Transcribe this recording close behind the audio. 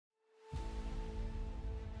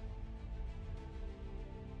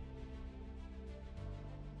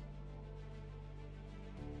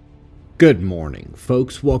Good morning,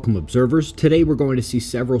 folks. Welcome, observers. Today we're going to see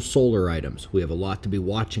several solar items. We have a lot to be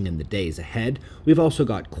watching in the days ahead. We've also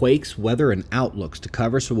got quakes, weather, and outlooks to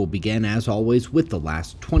cover, so we'll begin, as always, with the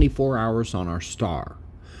last 24 hours on our star.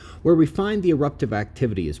 Where we find the eruptive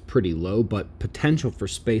activity is pretty low, but potential for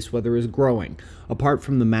space weather is growing. Apart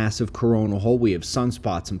from the massive coronal hole, we have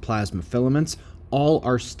sunspots and plasma filaments. All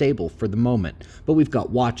are stable for the moment, but we've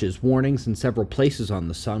got watches, warnings, and several places on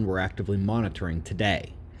the sun we're actively monitoring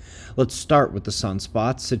today. Let's start with the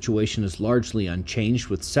sunspots. Situation is largely unchanged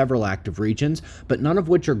with several active regions, but none of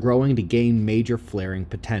which are growing to gain major flaring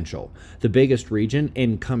potential. The biggest region,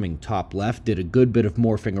 incoming top left, did a good bit of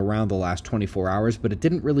morphing around the last 24 hours, but it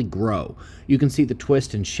didn't really grow. You can see the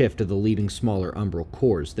twist and shift of the leading smaller umbral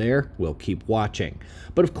cores there. We'll keep watching.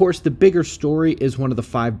 But of course, the bigger story is one of the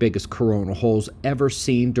 5 biggest coronal holes ever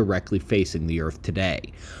seen directly facing the Earth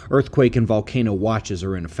today. Earthquake and volcano watches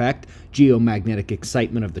are in effect. Geomagnetic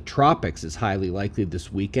excitement of the tropics is highly likely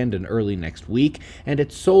this weekend and early next week, and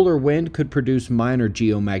its solar wind could produce minor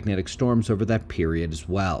geomagnetic storms over that period as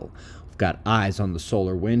well. We've got eyes on the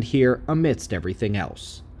solar wind here amidst everything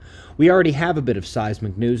else. We already have a bit of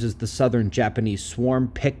seismic news as the southern Japanese swarm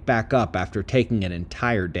picked back up after taking an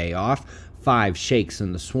entire day off. 5 shakes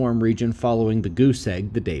in the swarm region following the goose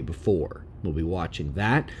egg the day before. We'll be watching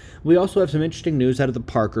that. We also have some interesting news out of the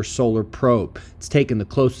Parker Solar Probe. It's taken the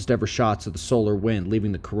closest ever shots of the solar wind,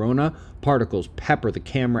 leaving the corona. Particles pepper the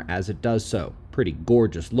camera as it does so. Pretty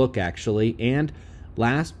gorgeous look, actually. And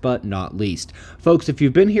last but not least, folks, if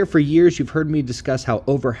you've been here for years, you've heard me discuss how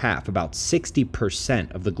over half, about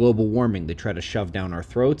 60% of the global warming they try to shove down our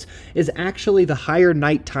throats is actually the higher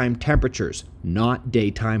nighttime temperatures, not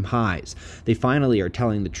daytime highs. They finally are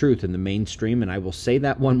telling the truth in the mainstream, and I will say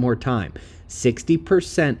that one more time.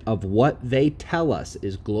 60% of what they tell us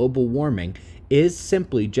is global warming is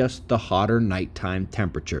simply just the hotter nighttime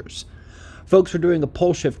temperatures. Folks, we're doing a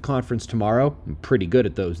pole shift conference tomorrow. I'm pretty good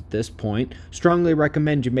at those at this point. Strongly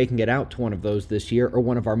recommend you making it out to one of those this year or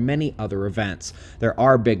one of our many other events. There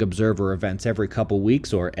are big observer events every couple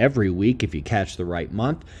weeks or every week if you catch the right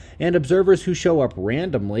month, and observers who show up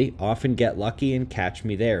randomly often get lucky and catch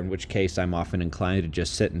me there, in which case I'm often inclined to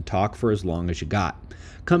just sit and talk for as long as you got.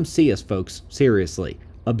 Come see us, folks. Seriously.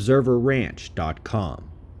 observerranch.com.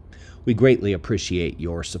 We greatly appreciate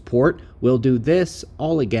your support. We'll do this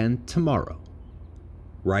all again tomorrow.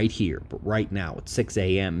 Right here, but right now at 6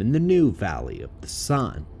 a.m. in the new Valley of the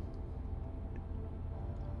Sun.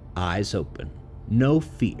 Eyes open, no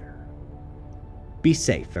fear. Be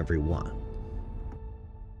safe, everyone.